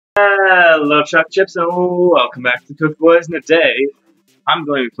Hello, Chuck Chips, and welcome back to Cook Boys. And today, I'm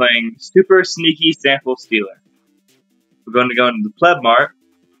going to be playing Super Sneaky Sample Stealer. We're going to go into the Pleb Mart,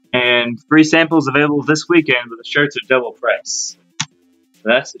 and free samples available this weekend, but the shirts are double price. So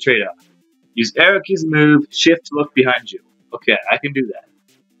that's the trade-off. Use arrow keys to move, shift to look behind you. Okay, I can do that.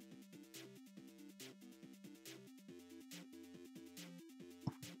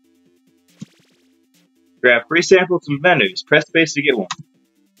 Grab free samples from vendors. Press space to get one.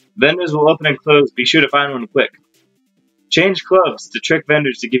 Vendors will open and close. Be sure to find one quick. Change clothes to trick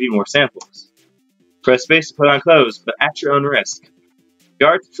vendors to give you more samples. Press space to put on clothes, but at your own risk.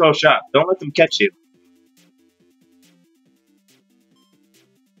 Guards patrol shop. Don't let them catch you.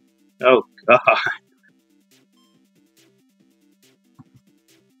 Oh, God.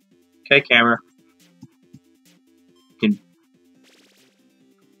 Okay, camera.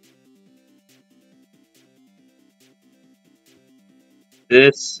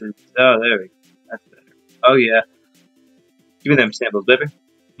 This is... Oh, there we go. That's better. Oh, yeah. Give me them samples, baby.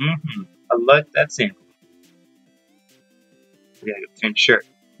 I like that sample. We gotta go change shirt.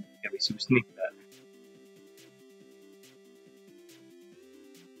 Gotta be super sneaky about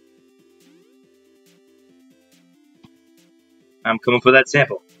it. I'm coming for that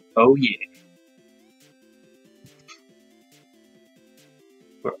sample. Oh, yeah.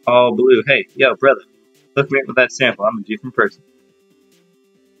 We're all blue. Hey, yo, brother. Look me up with that sample. I'm a different person.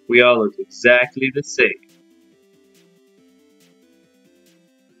 We all look exactly the same.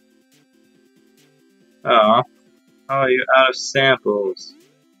 Aw. Oh, you're out of samples.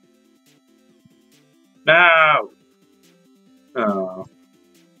 No! Oh.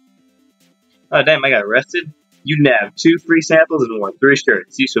 Oh, damn, I got arrested? You nabbed 2 free samples and won 3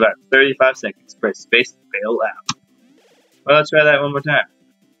 shirts. You survived 35 seconds. Press space to bail out. Well, let's try that one more time.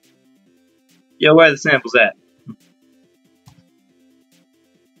 Yo, where are the samples at?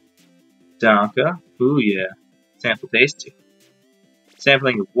 Donka. Ooh, yeah. Sample tasty.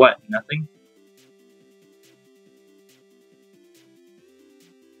 Sampling of what? Nothing?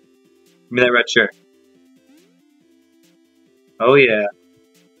 Give me that red shirt. Oh, yeah.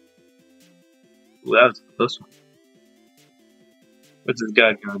 Ooh, that was a close one. What's this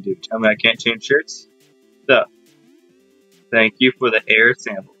guy gonna do? Tell me I can't change shirts? So, thank you for the air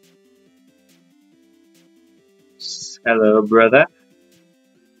sample. Hello, brother.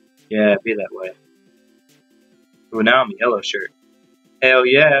 Yeah, be that way. Ooh, now I'm a yellow shirt. Hell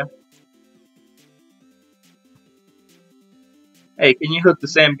yeah. Hey, can you hook the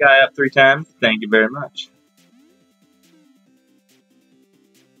same guy up 3 times? Thank you very much.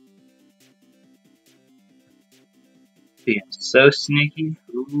 Being so sneaky.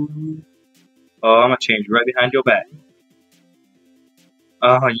 Ooh. Oh, I'm gonna change right behind your back.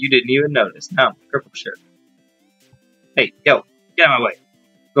 Oh, you didn't even notice. Now I'm a purple shirt. Hey, yo, get out of my way.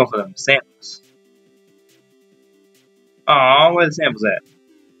 Going for them samples. Oh, where are the samples at?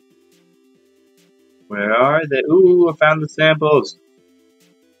 Where are they? Ooh, I found the samples.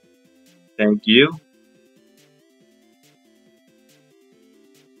 Thank you.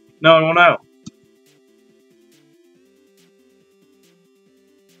 No.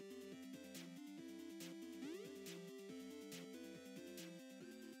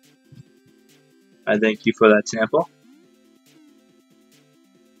 I thank you for that sample.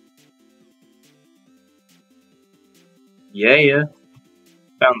 Yeah.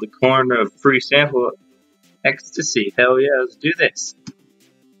 Found the corner of free sample ecstasy. Hell yeah, let's do this.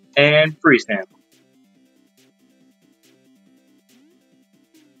 And free sample.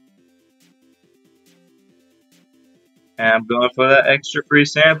 And I'm going for that extra free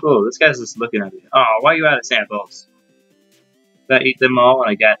sample. This guy's just looking at me. Oh, why are you out of samples? Did I eat them all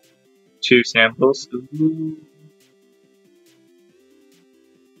and I got 2 samples? Ooh.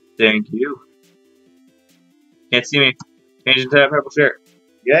 Thank you. Can't see me. Change into that purple shirt.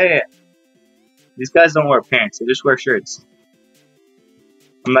 Yeah. These guys don't wear pants. They just wear shirts.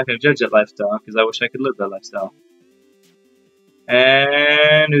 I'm not going to judge that lifestyle because I wish I could live that lifestyle.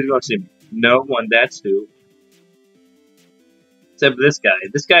 And who's going to see me? No one. That's who. Except this guy.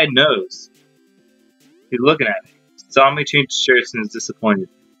 This guy knows. He's looking at me. Saw me change shirts and is disappointed.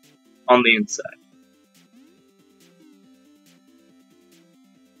 On the inside.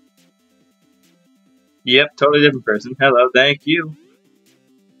 Yep, totally different person. Hello, thank you.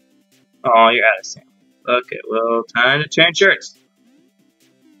 Oh, you're out of samples. Okay, well, time to change shirts.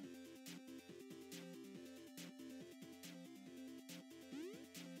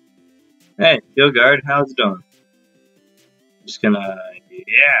 Hey, Yo Guard, how's it going? Just gonna, yeah.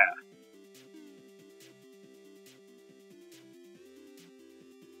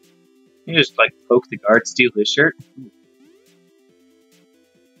 You just like poke the guard, steal his shirt.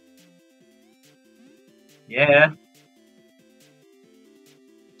 Yeah.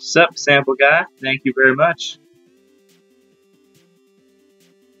 Sup, sample guy. Thank you very much.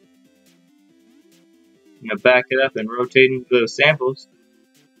 I'm gonna back it up and rotate into those samples.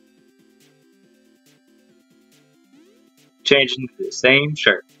 Changing to the same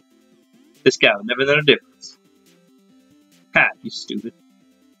shirt. This guy would never know the difference. Ha, you stupid.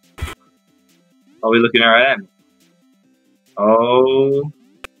 Are we looking right at me? Oh.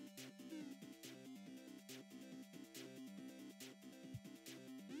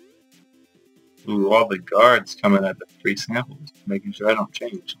 Ooh, all the guards coming at the free samples, making sure I don't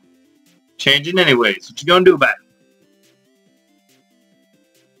change. Changing anyways, what you gonna do about it?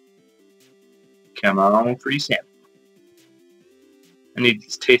 Come on, free sample. I need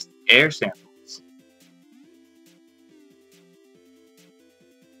these taste air samples.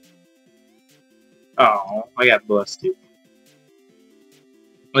 Oh, I got busted.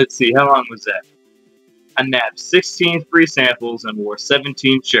 Let's see, how long was that? I nabbed 16 free samples and wore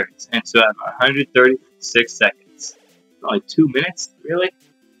 17 shirts, and so I have 136 seconds. Only 2 minutes? Really?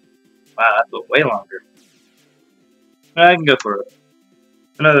 Wow, that took way longer. I can go for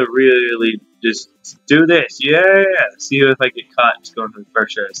another really just do this. Yeah! See if I get caught just going for the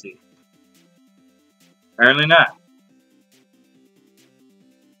first shirt I see. Apparently not.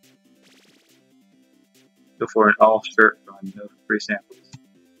 Go for an all shirt run, no free samples.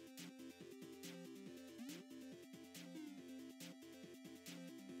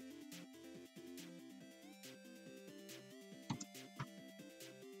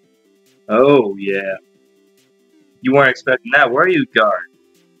 Oh, yeah. You weren't expecting that, were you, guard?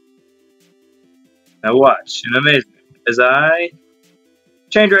 Now watch, in amazement, as I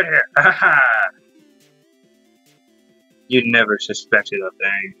change right here. Aha! You never suspected a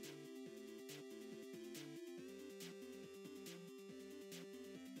thing.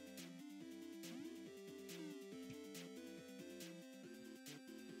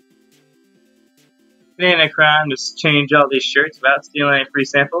 It ain't a crime to change all these shirts without stealing any free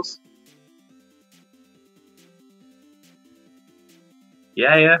samples.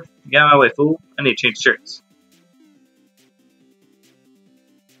 Yeah. Get out of my way, fool. I need to change shirts.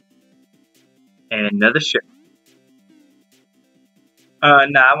 And another shirt. Nah,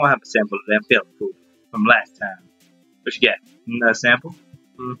 I won't have a sample of them feeling cool from last time. What you got? Another sample?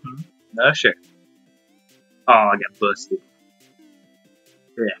 Mm-hmm. Another shirt. Oh, I got busted.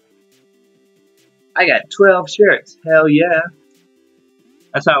 Yeah. I got 12 shirts. Hell yeah.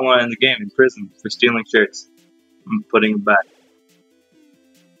 That's how I won in the game in prison for stealing shirts. I'm putting them back.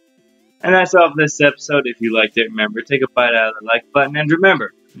 And that's all for this episode. If you liked it, remember, take a bite out of the like button. And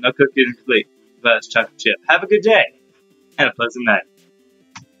remember, no cookie is complete without a chocolate chip. Have a good day and a pleasant night.